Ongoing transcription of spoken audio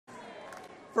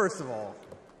First of all,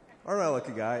 aren't I a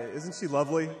lucky guy? Isn't she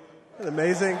lovely and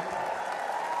amazing?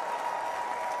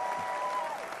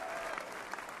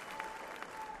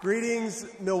 Greetings,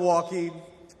 Milwaukee,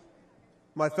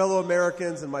 my fellow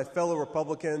Americans and my fellow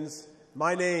Republicans.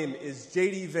 My name is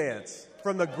D Vance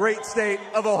from the great state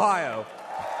of Ohio.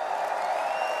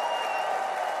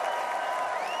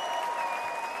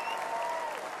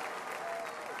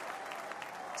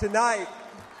 Tonight,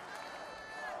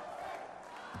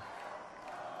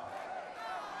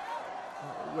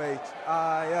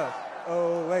 O-H-I-O,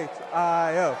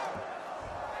 O-H-I-O.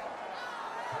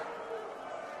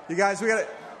 You guys, we're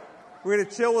gonna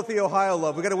chill with the Ohio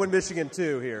love. We got to win Michigan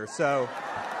too here, so.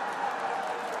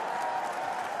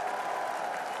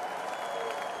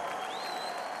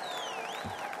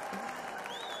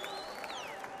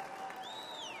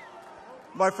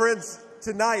 My friends,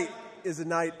 tonight is a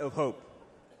night of hope,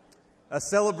 a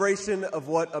celebration of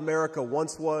what America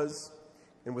once was,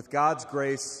 and with God's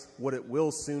grace, what it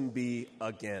will soon be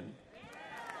again.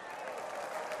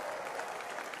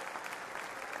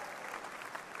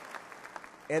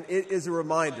 And it is a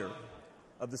reminder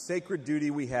of the sacred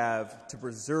duty we have to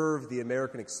preserve the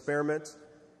American experiment,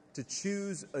 to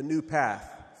choose a new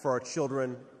path for our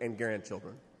children and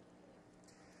grandchildren.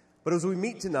 But as we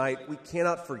meet tonight, we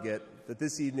cannot forget that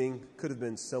this evening could have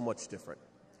been so much different.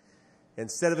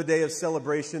 Instead of a day of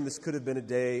celebration, this could have been a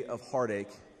day of heartache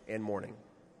and mourning.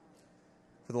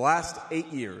 For the last 8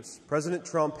 years, President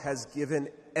Trump has given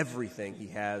everything he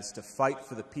has to fight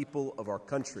for the people of our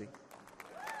country.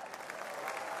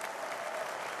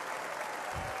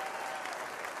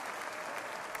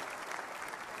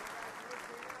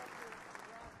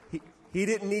 He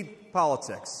didn't need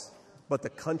politics, but the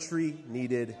country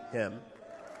needed him.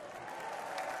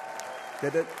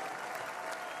 Did it?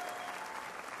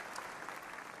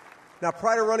 Now,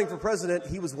 prior to running for president,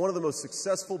 he was one of the most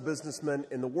successful businessmen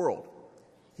in the world.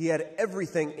 He had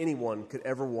everything anyone could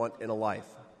ever want in a life.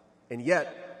 And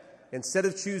yet, instead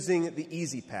of choosing the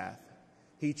easy path,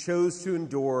 he chose to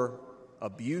endure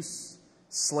abuse,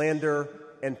 slander,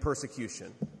 and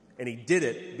persecution. And he did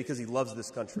it because he loves this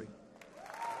country.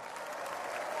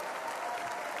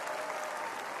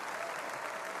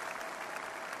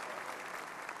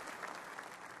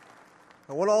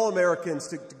 I want all Americans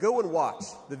to go and watch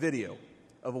the video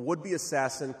of a would-be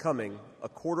assassin coming a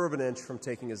quarter of an inch from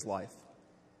taking his life.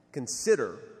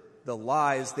 Consider the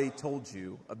lies they told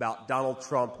you about Donald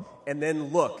Trump, and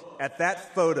then look at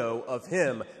that photo of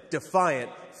him, defiant,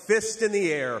 fist in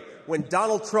the air, when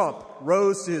Donald Trump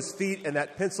rose to his feet in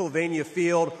that Pennsylvania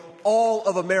field. All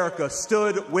of America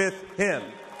stood with him.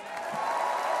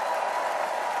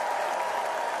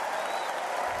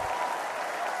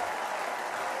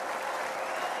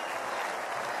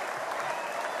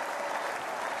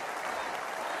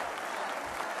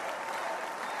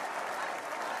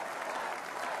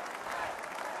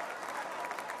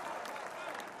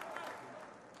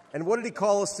 And what did he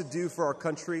call us to do for our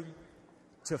country?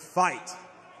 To fight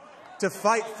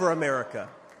for America.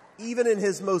 Even in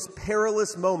his most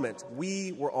perilous moment,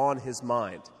 we were on his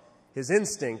mind. His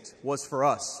instinct was for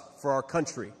us, for our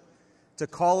country, to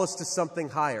call us to something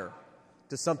higher,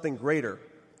 to something greater,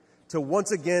 to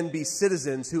once again be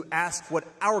citizens who ask what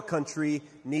our country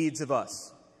needs of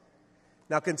us.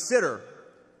 Now consider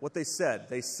what they said.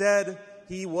 They said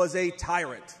he was a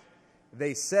tyrant.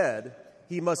 They said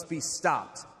he must be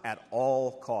stopped at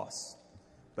all costs.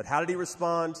 But how did he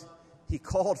respond? He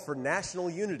called for national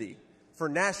unity, for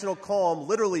national calm,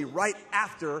 literally right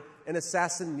after an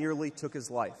assassin nearly took his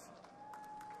life.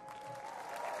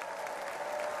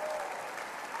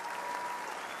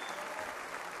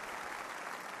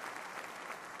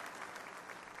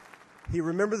 He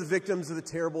remembered the victims of the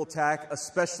terrible attack,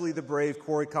 especially the brave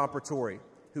Corey Compertori,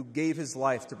 who gave his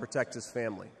life to protect his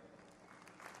family.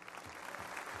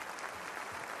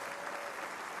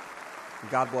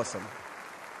 God bless him.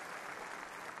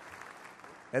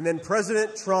 And then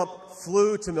President Trump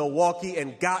flew to Milwaukee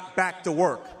and got back to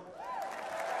work.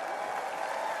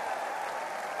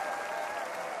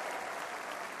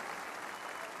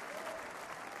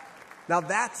 Now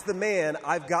that's the man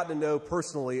I've gotten to know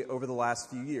personally over the last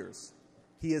few years.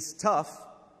 He is tough,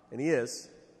 and he is,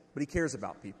 but he cares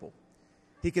about people.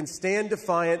 He can stand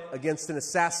defiant against an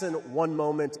assassin one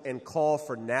moment and call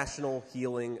for national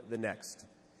healing the next.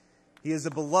 He is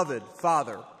a beloved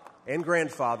father and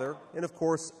grandfather, and of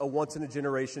course, a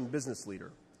once-in-a-generation business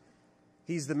leader.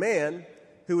 He's the man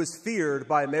who is feared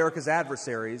by America's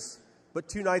adversaries, but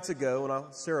 2 nights ago, and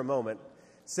I'll share a moment,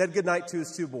 said goodnight to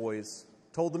his 2 boys,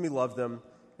 told them he loved them,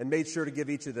 and made sure to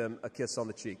give each of them a kiss on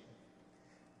the cheek.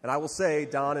 And I will say,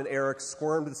 Don and Eric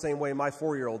squirmed the same way my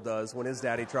 4-year-old does when his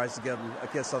daddy tries to give him a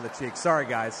kiss on the cheek. Sorry,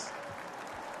 guys.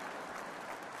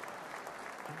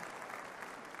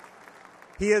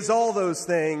 He is all those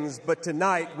things, but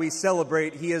tonight we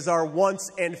celebrate he is our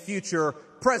once and future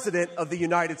President of the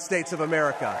United States of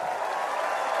America.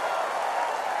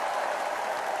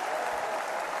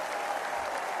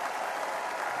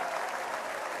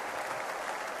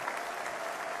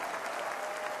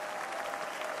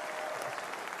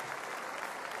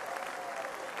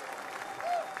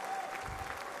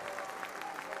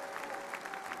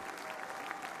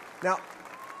 Now,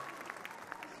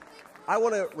 I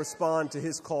want to respond to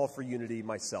his call for unity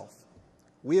myself.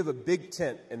 We have a big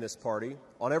tent in this party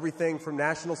on everything from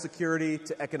national security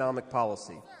to economic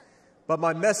policy. But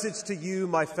my message to you,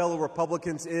 my fellow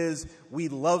Republicans, is we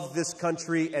love this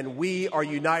country and we are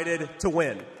united to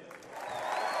win.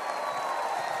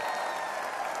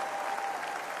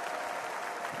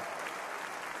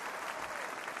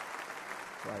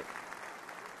 Right.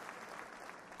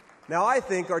 Now, I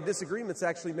think our disagreements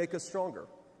actually make us stronger.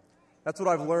 That's what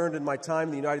I've learned in my time in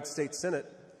the United States Senate,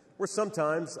 where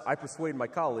sometimes I persuade my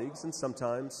colleagues and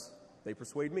sometimes they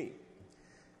persuade me.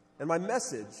 And my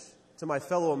message to my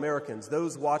fellow Americans,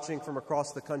 those watching from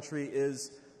across the country,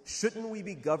 is shouldn't we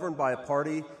be governed by a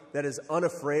party that is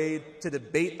unafraid to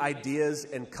debate ideas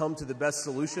and come to the best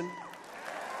solution?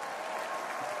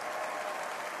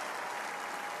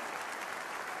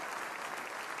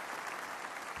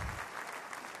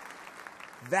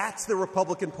 That's the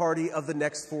Republican Party of the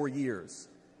next 4 years,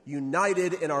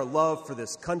 united in our love for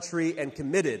this country and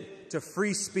committed to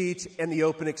free speech and the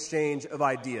open exchange of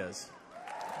ideas.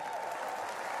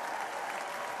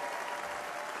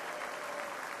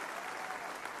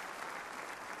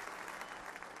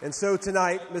 And so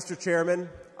tonight, Mr. Chairman,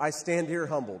 I stand here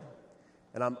humbled,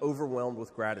 and I'm overwhelmed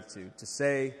with gratitude to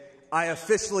say I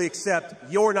officially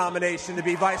accept your nomination to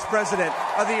be Vice President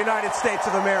of the United States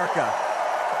of America.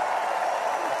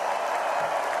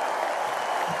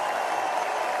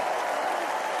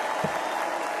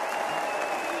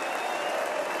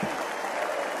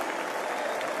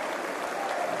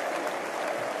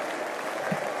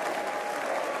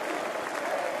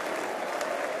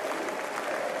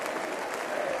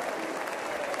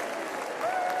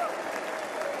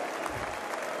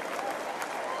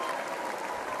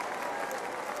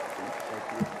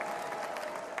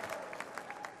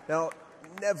 Now,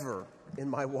 never in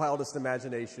my wildest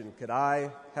imagination could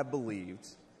I have believed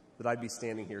that I'd be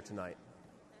standing here tonight.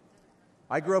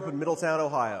 I grew up in Middletown,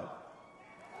 Ohio.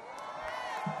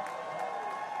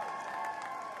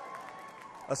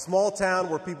 A small town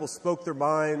where people spoke their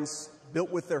minds,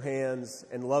 built with their hands,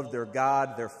 and loved their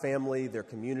God, their family, their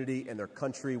community, and their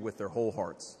country with their whole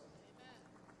hearts.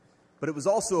 But it was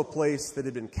also a place that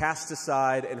had been cast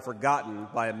aside and forgotten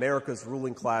by America's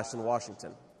ruling class in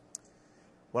Washington.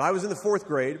 When I was in the 4th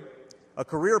grade, a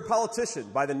career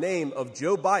politician by the name of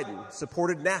Joe Biden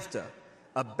supported NAFTA,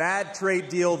 a bad trade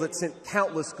deal that sent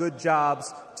countless good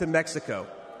jobs to Mexico.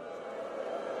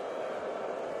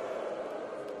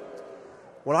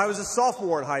 When I was a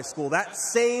sophomore in high school, that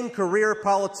same career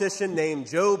politician named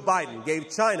Joe Biden gave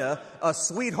China a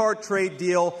sweetheart trade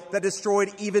deal that destroyed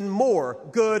even more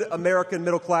good American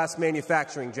middle-class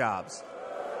manufacturing jobs.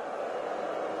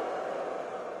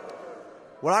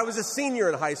 When I was a senior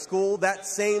in high school, that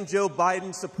same Joe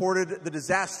Biden supported the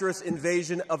disastrous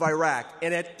invasion of Iraq,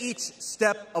 and at each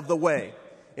step of the way,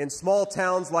 in small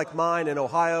towns like mine in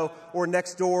Ohio or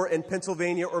next door in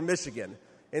Pennsylvania or Michigan,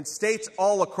 in states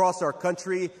all across our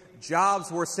country,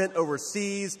 jobs were sent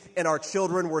overseas and our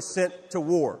children were sent to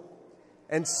war.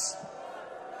 And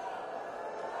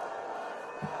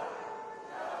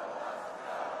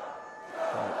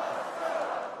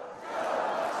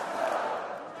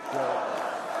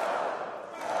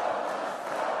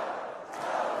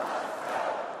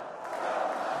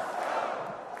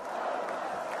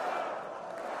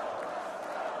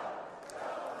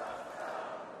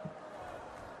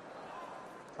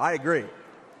I agree.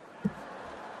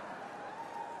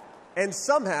 And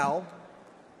somehow,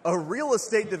 a real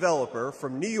estate developer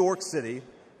from New York City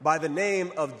by the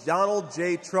name of Donald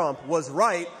J. Trump was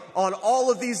right on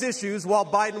all of these issues while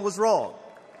Biden was wrong.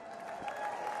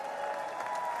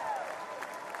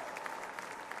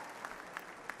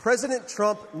 President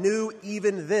Trump knew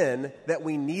even then that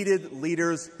we needed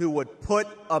leaders who would put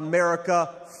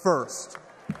America first.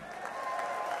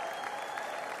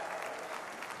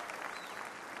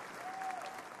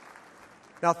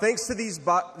 Now, thanks to these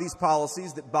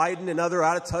policies that Biden and other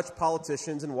out-of-touch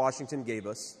politicians in Washington gave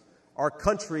us, our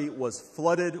country was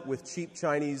flooded with cheap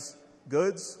Chinese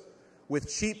goods,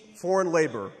 with cheap foreign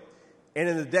labor, and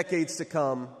in the decades to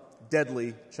come,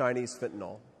 deadly Chinese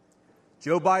fentanyl.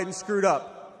 Joe Biden screwed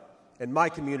up, and my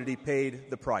community paid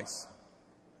the price.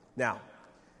 Now,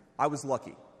 I was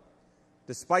lucky.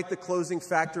 Despite the closing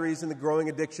factories and the growing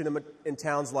addiction in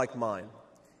towns like mine,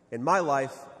 in my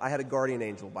life, I had a guardian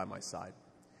angel by my side.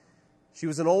 She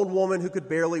was an old woman who could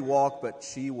barely walk, but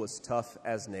she was tough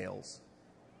as nails.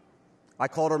 I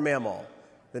called her Mamaw,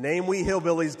 the name we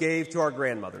hillbillies gave to our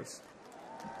grandmothers.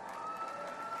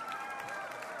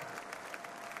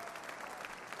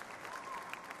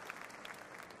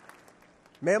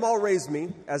 Mamaw raised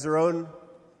me as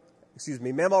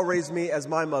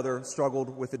my mother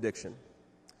struggled with addiction.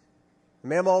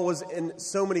 Mamaw was in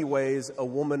so many ways a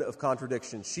woman of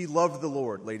contradiction. She loved the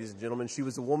Lord, ladies and gentlemen. She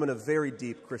was a woman of very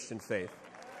deep Christian faith.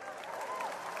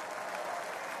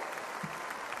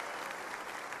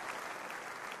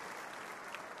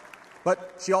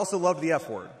 But she also loved the F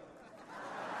word.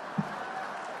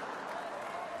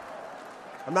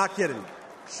 I'm not kidding.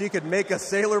 She could make a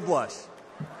sailor blush.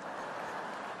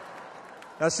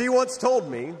 Now, she once told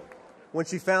me, when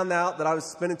she found out that I was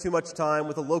spending too much time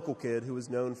with a local kid who was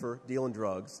known for dealing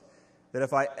drugs, that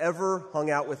if I ever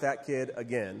hung out with that kid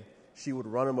again, she would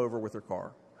run him over with her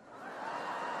car.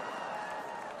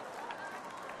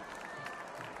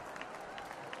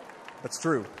 That's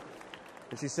true.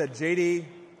 And she said, JD,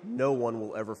 no one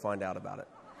will ever find out about it.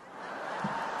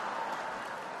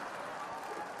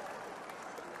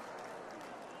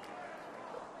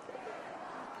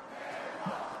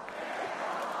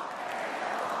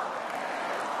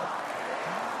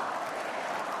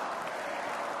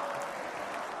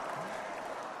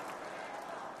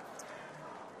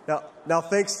 Now,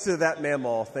 thanks to that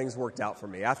Mamaw, things worked out for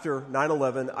me. After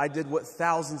 9/11, I did what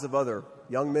thousands of other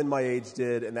young men my age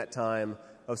did in that time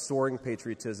of soaring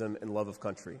patriotism and love of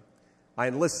country. I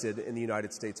enlisted in the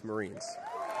United States Marines.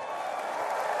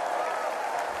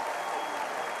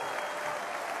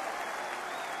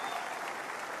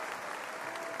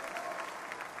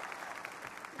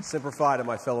 Semper Fi to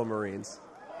my fellow Marines.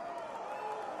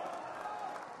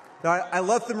 Now, I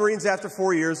left the Marines after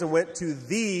 4 years and went to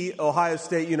the Ohio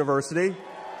State University.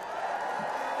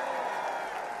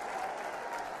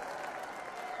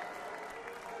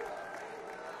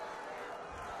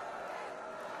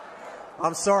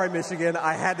 I'm sorry, Michigan.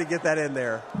 I had to get that in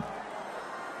there.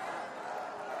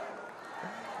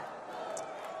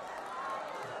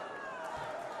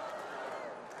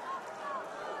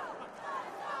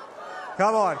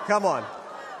 Come on, come on.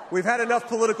 We've had enough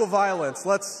political violence.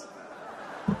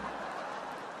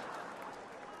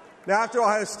 Now, after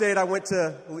Ohio State, I went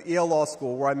to Yale Law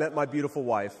School, where I met my beautiful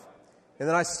wife. And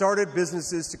then I started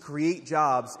businesses to create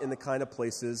jobs in the kind of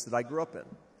places that I grew up in.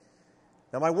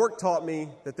 Now, my work taught me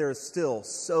that there is still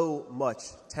so much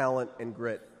talent and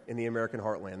grit in the American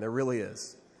heartland. There really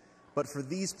is. But for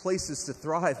these places to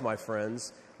thrive, my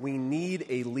friends, we need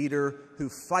a leader who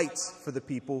fights for the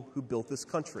people who built this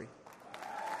country.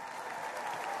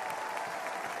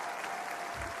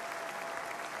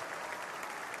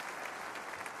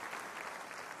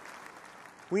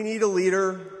 We need a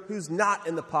leader who's not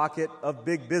in the pocket of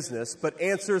big business, but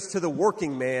answers to the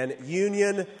working man,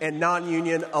 union and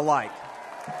non-union alike.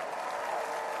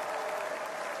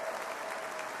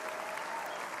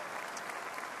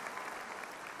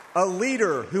 A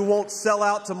leader who won't sell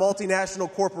out to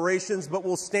multinational corporations, but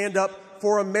will stand up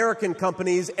for American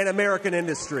companies and American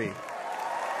industry.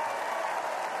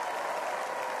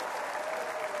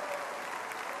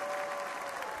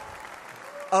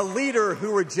 A leader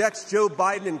who rejects Joe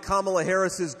Biden and Kamala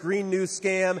Harris's Green New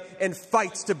scam and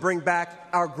fights to bring back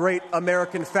our great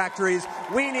American factories.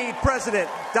 We need President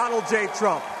Donald J.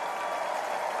 Trump.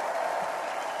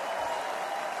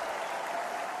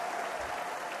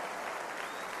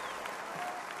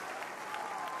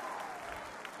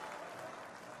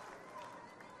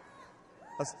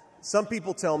 Some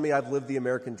people tell me I've lived the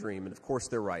American dream, and of course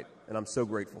they're right, and I'm so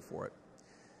grateful for it.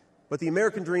 But the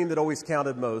American dream that always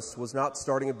counted most was not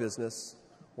starting a business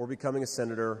or becoming a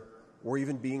senator or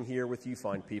even being here with you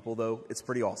fine people, though it's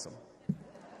pretty awesome.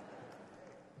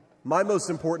 My most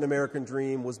important American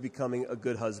dream was becoming a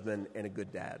good husband and a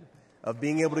good dad, of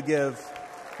being able to give.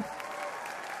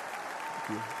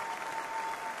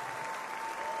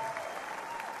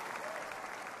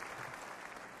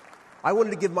 I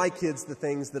wanted to give my kids the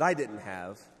things that I didn't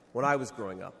have when I was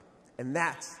growing up, and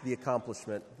that's the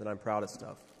accomplishment that I'm proudest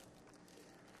of.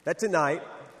 That tonight,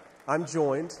 I'm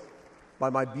joined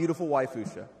by my beautiful wife,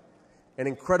 Usha, an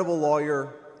incredible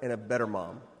lawyer and a better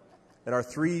mom, and our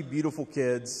three beautiful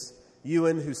kids,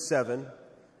 Ewan, who's 7,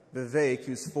 Vivek,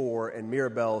 who's 4, and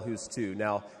Mirabelle, who's 2.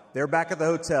 Now, they're back at the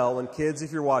hotel, and kids,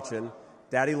 if you're watching,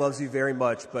 Daddy loves you very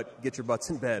much, but get your butts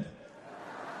in bed.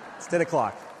 It's 10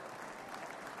 o'clock.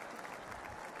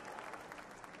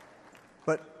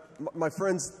 But my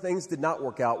friends, things did not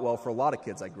work out well for a lot of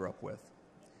kids I grew up with.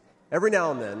 Every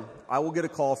now and then, I will get a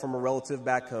call from a relative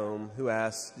back home who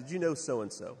asks, "Did you know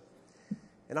so-and-so?"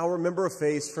 And I'll remember a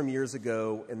face from years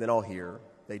ago, and then I'll hear,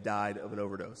 "They died of an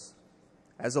overdose."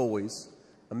 As always,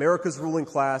 America's ruling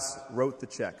class wrote the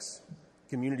checks.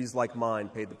 Communities like mine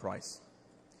paid the price.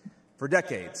 For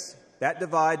decades, that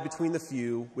divide between the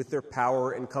few with their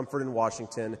power and comfort in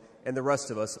Washington and the rest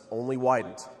of us only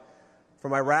widened.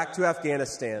 From Iraq to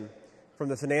Afghanistan, from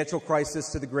the financial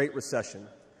crisis to the Great Recession,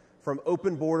 from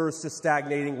open borders to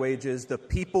stagnating wages, the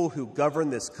people who govern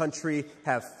this country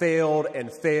have failed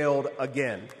and failed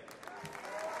again.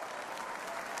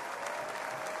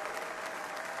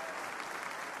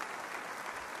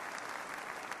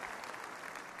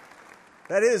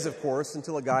 That is, of course,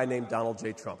 until a guy named Donald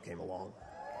J. Trump came along.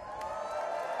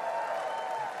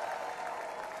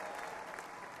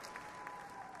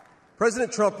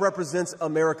 President Trump represents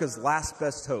America's last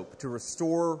best hope to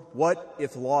restore what,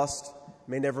 if lost,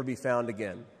 may never be found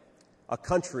again. A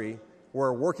country where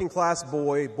a working-class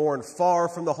boy born far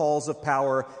from the halls of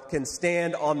power can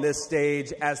stand on this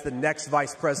stage as the next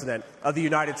vice president of the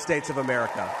United States of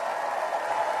America.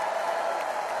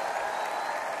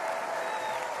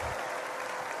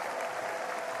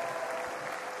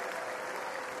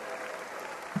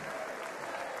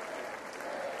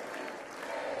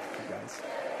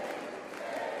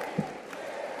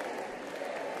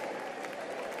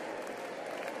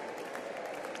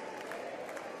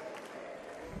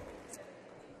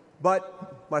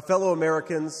 But my fellow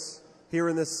Americans here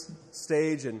in this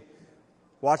stage and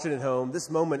watching at home, this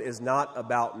moment is not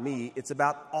about me. It's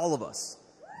about all of us,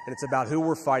 and it's about who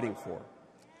we're fighting for.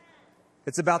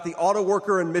 It's about the auto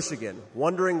worker in Michigan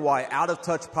wondering why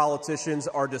out-of-touch politicians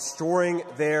are destroying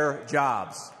their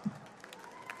jobs.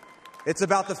 It's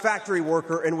about the factory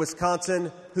worker in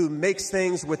Wisconsin who makes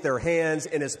things with their hands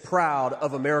and is proud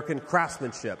of American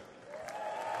craftsmanship.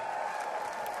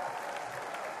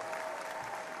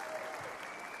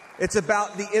 It's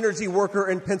about the energy worker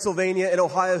in Pennsylvania and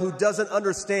Ohio who doesn't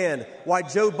understand why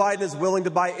Joe Biden is willing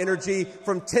to buy energy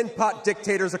from tin-pot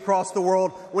dictators across the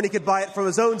world when he could buy it from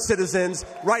his own citizens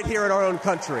right here in our own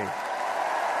country.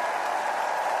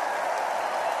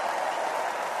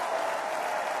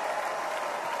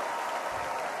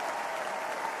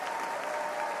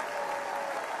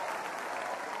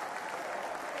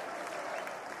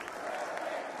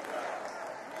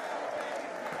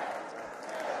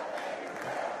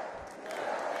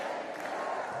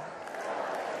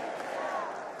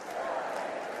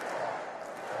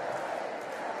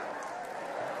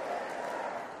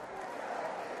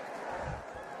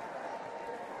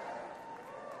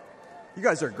 You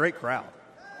guys are a great crowd.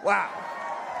 Wow.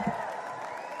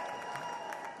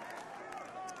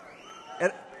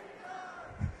 And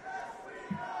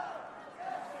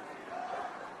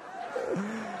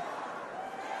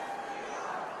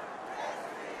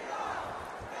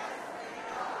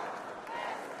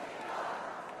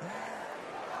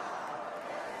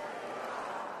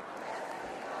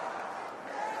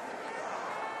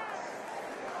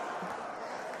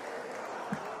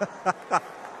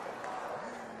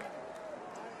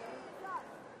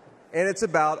And it's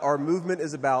about, our movement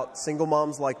is about single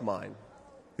moms like mine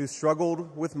who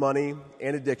struggled with money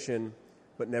and addiction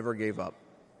but never gave up.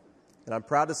 And I'm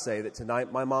proud to say that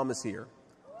tonight my mom is here,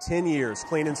 10 years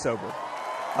clean and sober.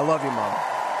 I love you, Mom.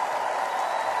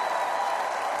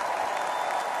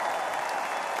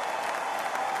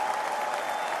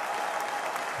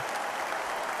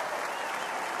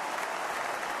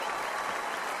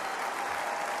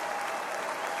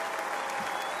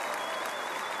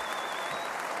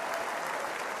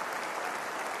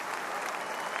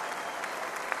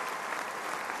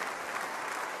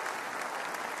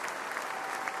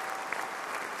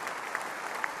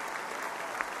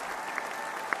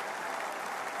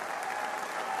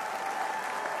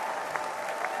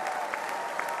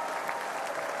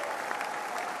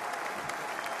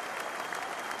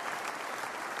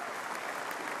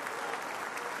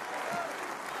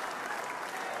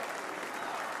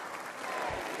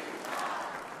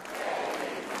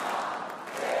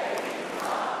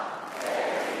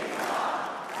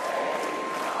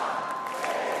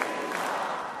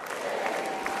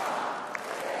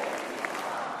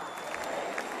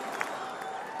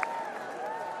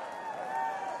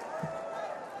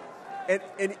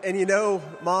 And you know,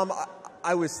 Mom,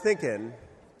 I was thinking,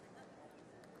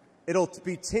 it'll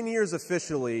be 10 years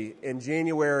officially in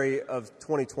January of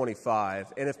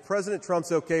 2025. And if President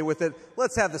Trump's okay with it,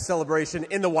 let's have the celebration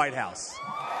in the White House.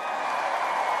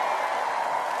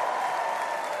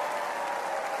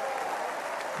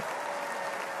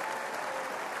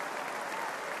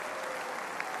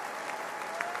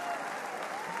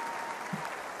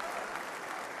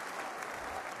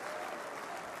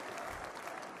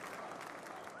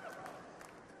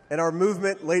 And our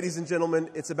movement, ladies and gentlemen,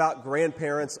 it's about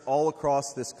grandparents all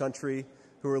across this country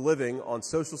who are living on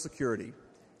Social Security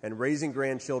and raising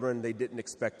grandchildren they didn't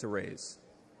expect to raise.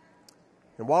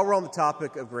 And while we're on the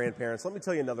topic of grandparents, let me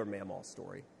tell you another Mamaw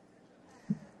story.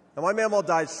 Now, my Mamaw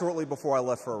died shortly before I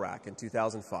left for Iraq in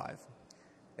 2005.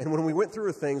 And when we went through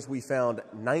her things, we found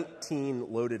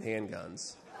 19 loaded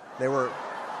handguns. They were...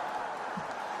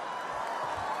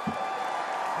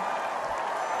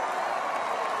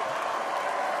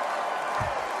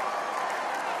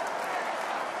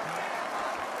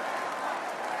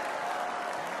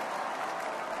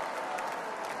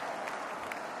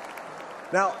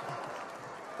 Now,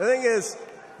 the thing is,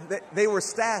 they were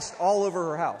stashed all over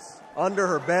her house, under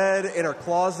her bed, in her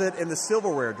closet, in the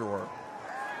silverware drawer.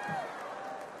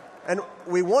 And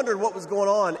we wondered what was going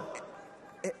on,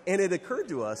 and it occurred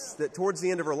to us that towards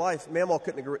the end of her life, Mamaw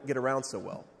couldn't get around so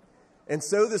well. And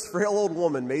so this frail old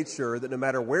woman made sure that no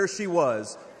matter where she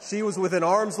was within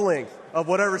arm's length of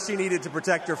whatever she needed to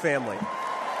protect her family.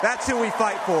 That's who we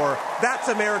fight for. That's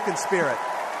American spirit.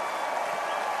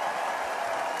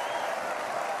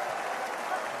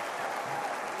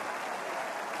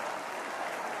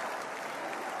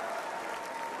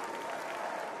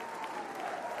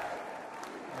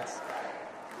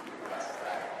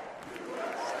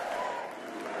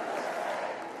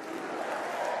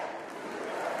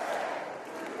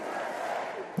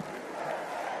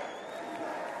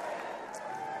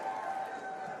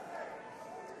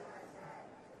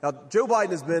 Now, Joe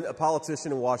Biden has been a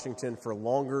politician in Washington for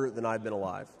longer than I've been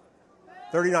alive,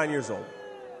 39 years old.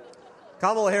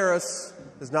 Kamala Harris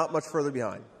is not much further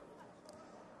behind.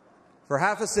 For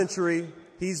half a century,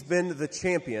 he's been the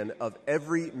champion of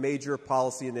every major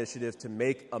policy initiative to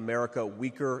make America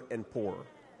weaker and poorer.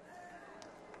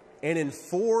 And in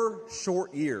 4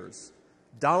 short years,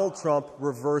 Donald Trump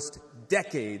reversed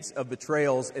decades of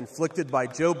betrayals inflicted by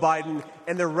Joe Biden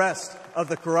and the rest of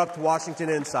the corrupt Washington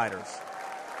insiders.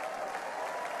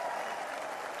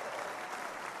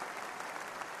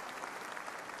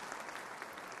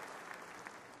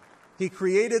 He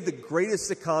created the greatest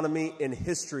economy in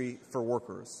history for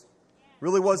workers.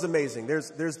 Really was amazing. There's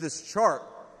this chart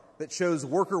that shows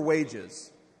worker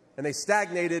wages, and they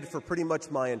stagnated for pretty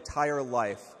much my entire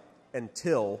life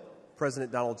until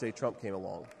President Donald J. Trump came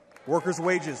along. Workers'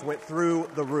 wages went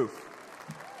through the roof.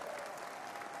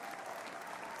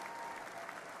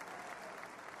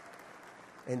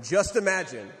 And just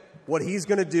imagine what he's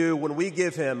going to do when we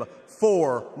give him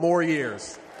 4 more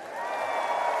years.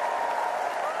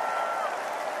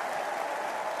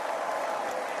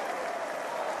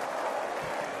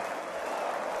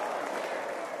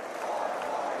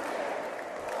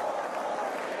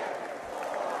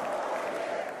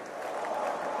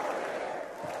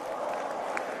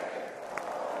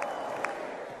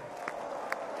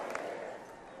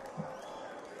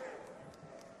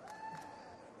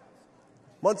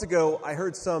 Months ago, I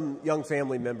heard some young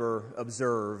family member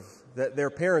observe that their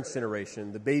parents'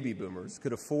 generation, the baby boomers,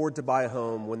 could afford to buy a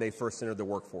home when they first entered the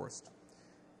workforce.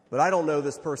 But I don't know,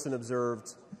 this person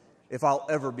observed, if I'll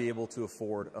ever be able to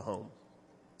afford a home.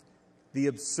 The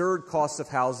absurd cost of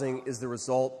housing is the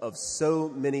result of so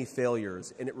many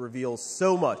failures, and it reveals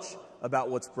so much about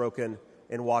what's broken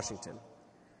in Washington.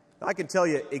 I can tell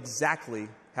you exactly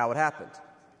how it happened.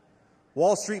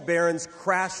 Wall Street barons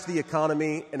crashed the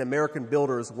economy, and American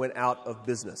builders went out of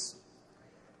business.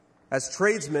 As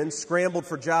tradesmen scrambled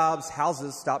for jobs,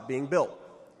 houses stopped being built.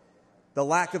 The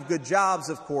lack of good jobs,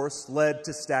 of course, led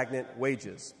to stagnant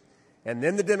wages. And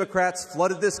then the Democrats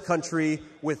flooded this country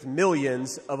with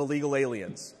millions of illegal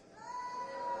aliens.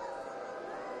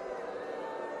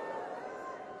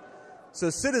 So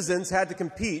citizens had to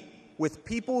compete with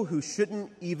people who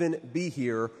shouldn't even be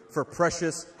here for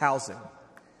precious housing.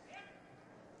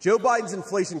 Joe Biden's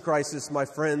inflation crisis, my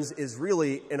friends, is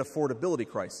really an affordability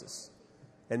crisis.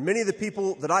 And many of the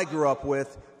people that I grew up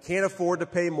with can't afford to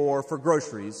pay more for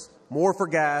groceries, more for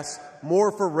gas,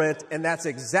 more for rent, and that's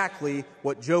exactly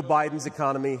what Joe Biden's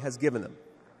economy has given them.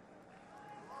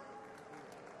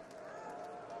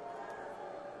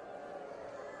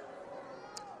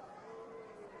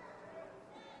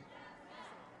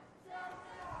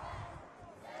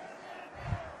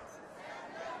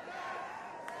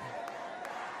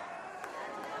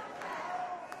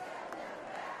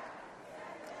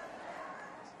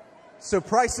 So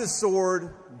prices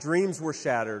soared, dreams were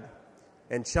shattered,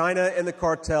 and China and the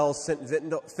cartels sent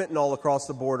fentanyl across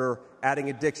the border, adding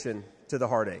addiction to the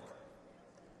heartache.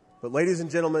 But ladies and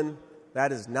gentlemen,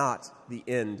 that is not the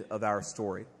end of our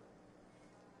story.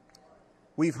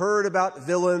 We've heard about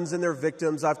villains and their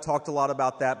victims. I've talked a lot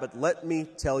about that, but let me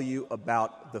tell you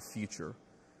about the future.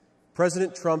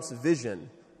 President Trump's vision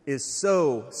is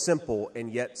so simple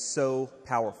and yet so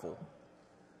powerful.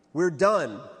 We're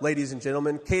done, ladies and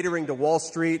gentlemen, catering to Wall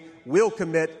Street. We'll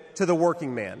commit to the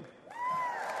working man.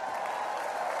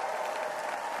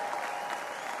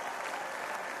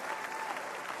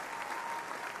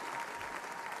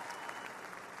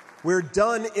 We're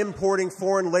done importing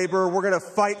foreign labor. We're going to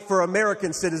fight for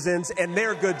American citizens and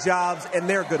their good jobs and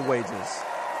their good wages.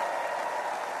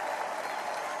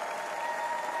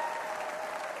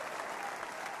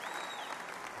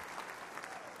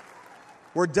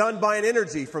 We're done buying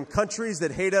energy from countries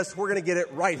that hate us. We're going to get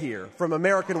it right here from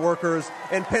American workers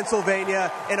in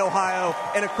Pennsylvania and Ohio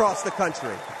and across the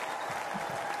country.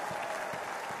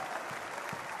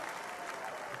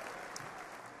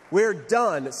 We're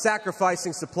done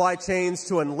sacrificing supply chains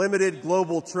to unlimited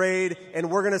global trade, and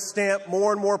we're going to stamp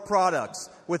more and more products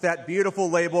with that beautiful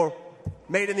label,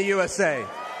 Made in the USA.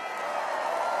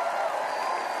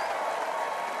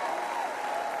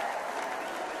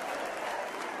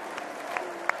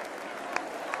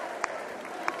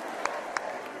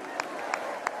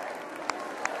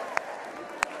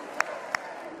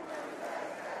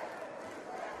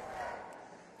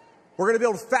 We're going to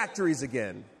build factories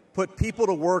again. Put people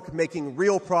to work making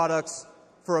real products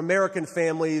for American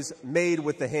families made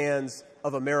with the hands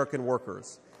of American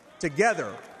workers.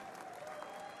 Together,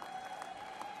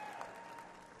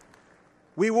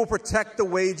 we will protect the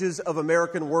wages of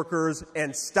American workers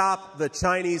and stop the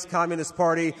Chinese Communist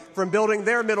Party from building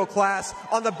their middle class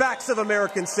on the backs of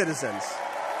American citizens.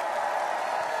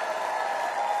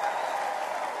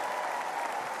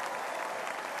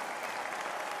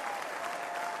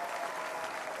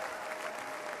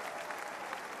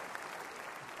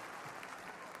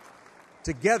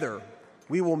 Together,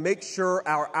 we will make sure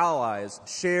our allies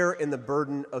share in the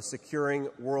burden of securing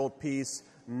world peace.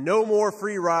 No more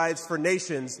free rides for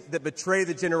nations that betray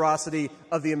the generosity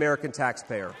of the American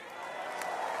taxpayer.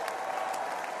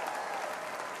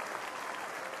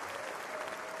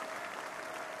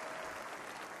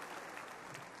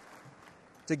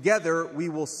 Together, we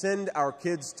will send our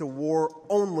kids to war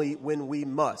only when we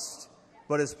must.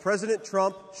 But as President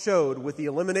Trump showed with the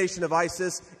elimination of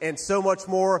ISIS and so much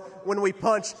more, when we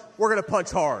punch, we're going to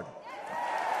punch hard.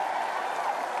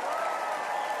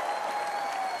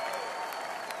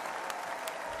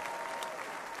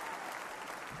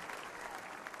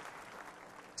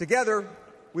 Together,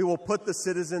 we will put the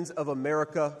citizens of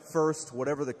America first,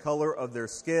 whatever the color of their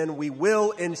skin. We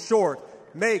will, in short,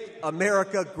 make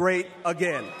America great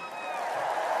again.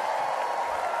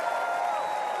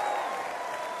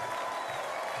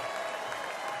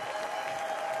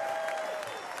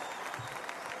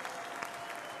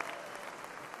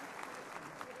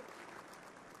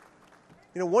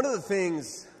 You know, one of the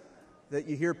things that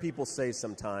you hear people say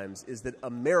sometimes is that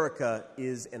America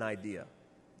is an idea.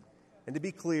 And to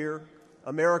be clear,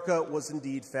 America was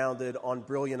indeed founded on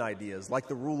brilliant ideas like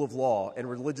the rule of law and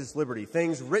religious liberty,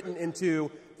 things written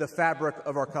into the fabric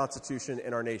of our Constitution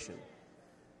and our nation.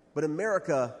 But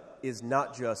America is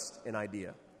not just an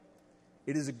idea.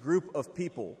 It is a group of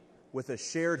people with a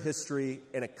shared history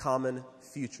and a common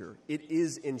future. It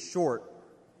is, in short,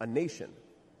 a nation.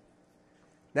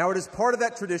 Now, it is part of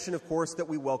that tradition, of course, that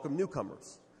we welcome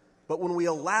newcomers. But when we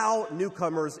allow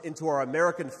newcomers into our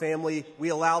American family, we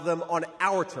allow them on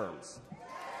our terms.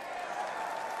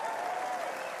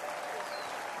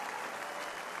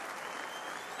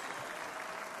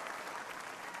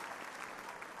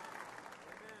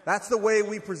 That's the way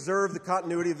we preserve the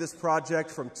continuity of this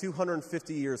project from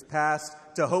 250 years past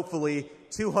to hopefully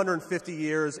 250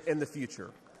 years in the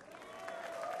future.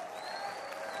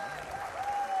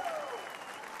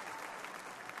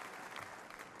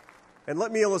 And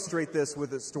let me illustrate this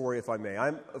with a story, if I may.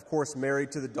 I'm, of course,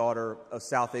 married to the daughter of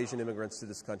South Asian immigrants to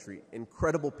this country.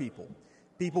 Incredible people.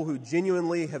 People who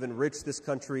genuinely have enriched this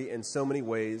country in so many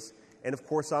ways. And, of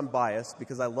course, I'm biased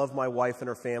because I love my wife and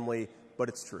her family, but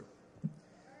it's true.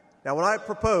 Now, when I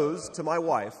proposed to my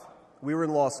wife, we were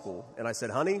in law school, and I said,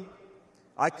 honey,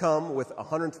 I come with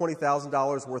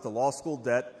 $120,000 worth of law school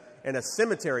debt and a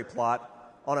cemetery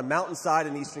plot on a mountainside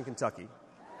in eastern Kentucky.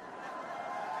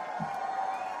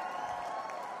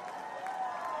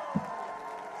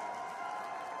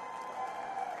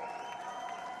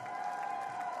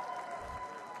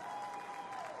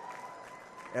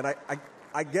 And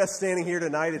I guess standing here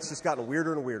tonight, it's just gotten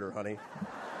weirder and weirder, honey.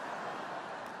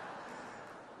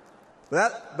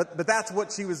 But that's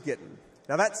what she was getting.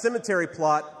 Now, that cemetery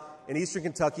plot in eastern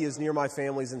Kentucky is near my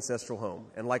family's ancestral home.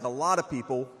 And like a lot of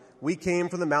people, we came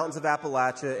from the mountains of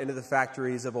Appalachia into the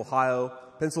factories of Ohio,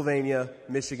 Pennsylvania,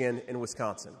 Michigan, and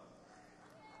Wisconsin.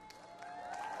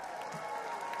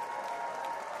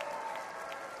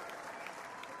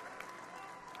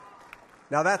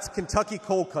 Now that's Kentucky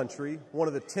coal country, one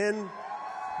of the 10...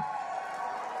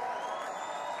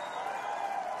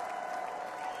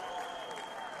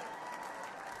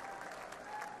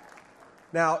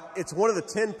 Now, it's one of the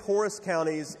 10 poorest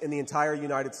counties in the entire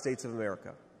United States of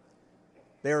America.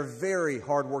 They are very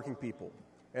hardworking people,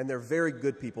 and they're very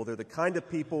good people. They're the kind of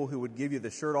people who would give you the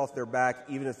shirt off their back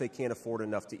even if they can't afford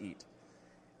enough to eat.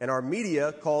 And our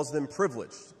media calls them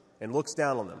privileged and looks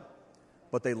down on them.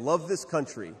 But they love this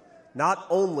country not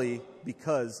only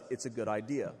because it's a good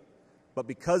idea, but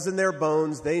because in their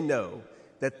bones they know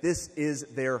that this is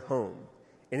their home.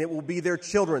 And it will be their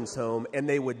children's home, and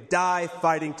they would die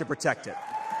fighting to protect it.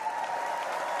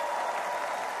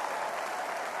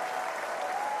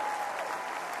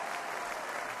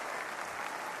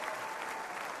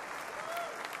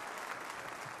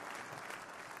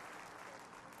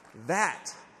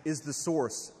 That is the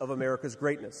source of America's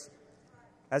greatness.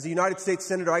 As a United States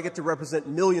Senator, I get to represent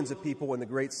millions of people in the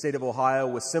great state of Ohio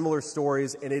with similar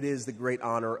stories, and it is the great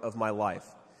honor of my life.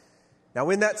 Now,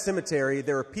 in that cemetery,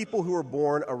 there are people who were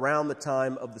born around the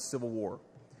time of the Civil War.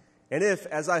 And if,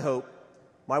 as I hope,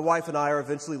 my wife and I are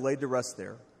eventually laid to rest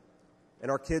there,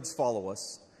 and our kids follow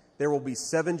us, there will be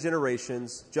 7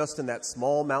 generations just in that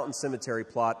small mountain cemetery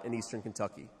plot in eastern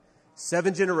Kentucky.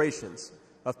 7 generations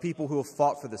of people who have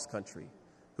fought for this country,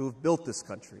 who have built this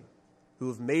country, who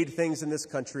have made things in this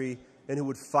country, and who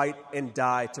would fight and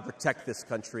die to protect this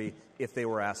country if they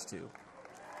were asked to.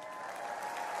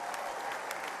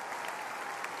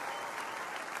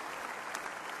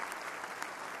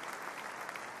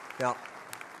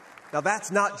 Now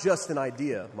that's not just an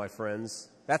idea, my friends.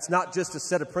 That's not just a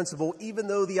set of principles. Even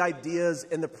though the ideas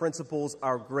and the principles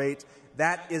are great,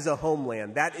 that is a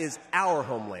homeland. That is our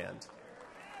homeland.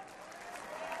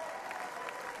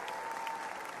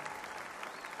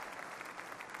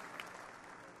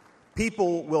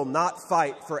 People will not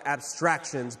fight for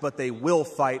abstractions, but they will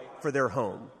fight for their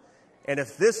home. And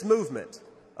if this movement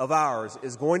of ours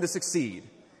is going to succeed,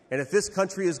 and if this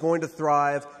country is going to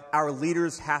thrive, our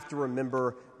leaders have to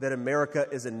remember that America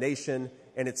is a nation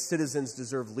and its citizens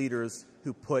deserve leaders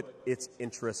who put its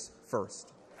interests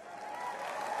first.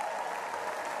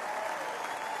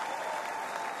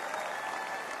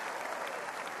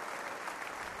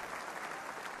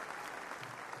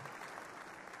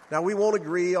 Now, we won't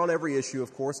agree on every issue,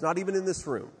 of course, not even in this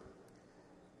room.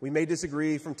 We may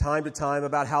disagree from time to time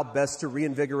about how best to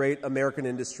reinvigorate American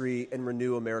industry and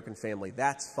renew American family.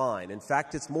 That's fine. In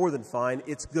fact, it's more than fine.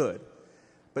 It's good.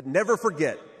 But never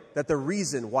forget that the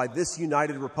reason why this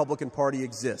united Republican Party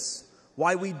exists,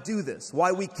 why we do this,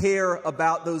 why we care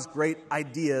about those great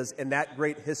ideas and that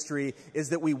great history, is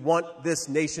that we want this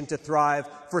nation to thrive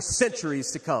for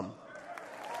centuries to come.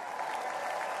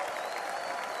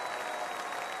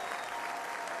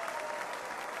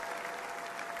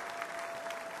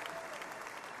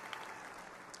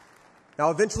 Now,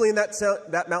 eventually in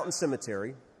that mountain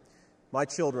cemetery, my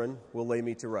children will lay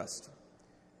me to rest.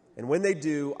 And when they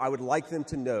do, I would like them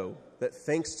to know that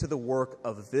thanks to the work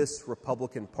of this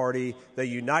Republican Party, the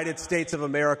United States of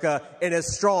America is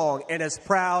as strong and as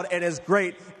proud and as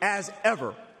great as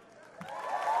ever.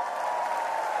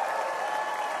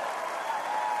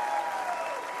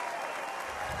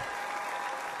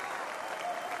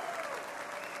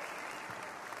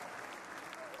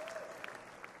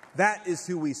 That is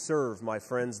who we serve, my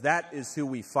friends. That is who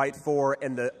we fight for.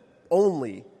 And the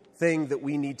only thing that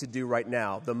we need to do right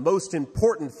now, the most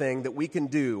important thing that we can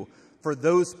do for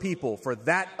those people, for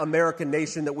that American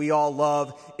nation that we all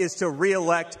love, is to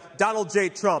re-elect Donald J.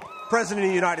 Trump, President of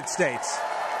the United States.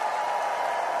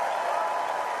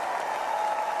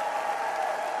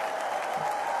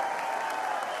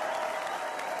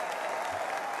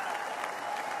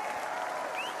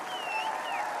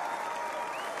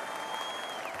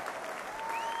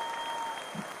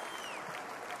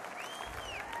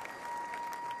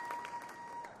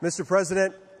 Mr.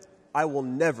 President, I will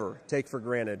never take for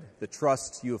granted the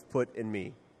trust you have put in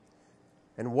me.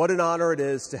 And what an honor it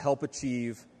is to help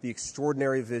achieve the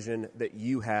extraordinary vision that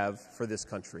you have for this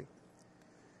country.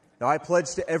 Now, I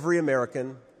pledge to every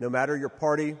American, no matter your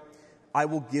party, I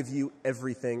will give you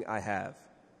everything I have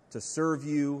to serve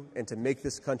you and to make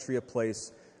this country a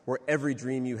place where every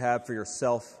dream you have for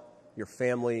yourself, your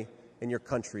family, and your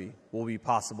country will be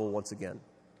possible once again.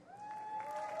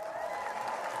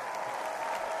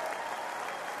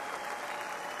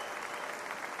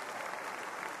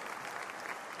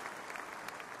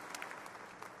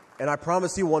 And I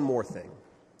promise you one more thing.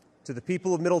 To the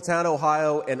people of Middletown,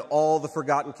 Ohio, and all the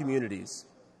forgotten communities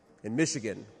in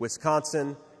Michigan,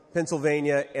 Wisconsin,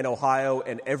 Pennsylvania, and Ohio,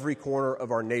 and every corner of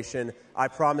our nation, I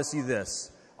promise you this.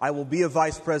 I will be a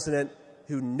vice president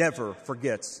who never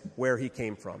forgets where he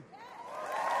came from.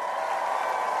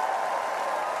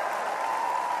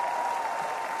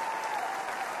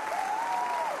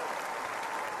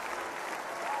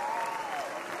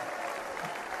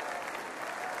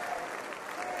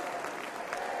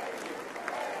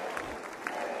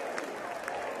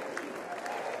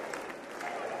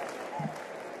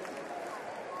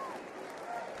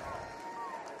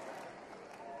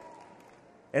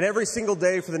 And every single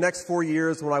day for the next 4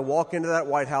 years, when I walk into that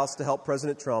White House to help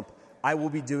President Trump, I will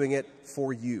be doing it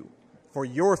for you, for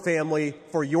your family,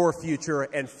 for your future,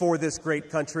 and for this great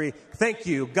country. Thank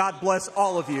you. God bless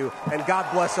all of you, and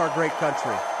God bless our great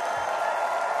country.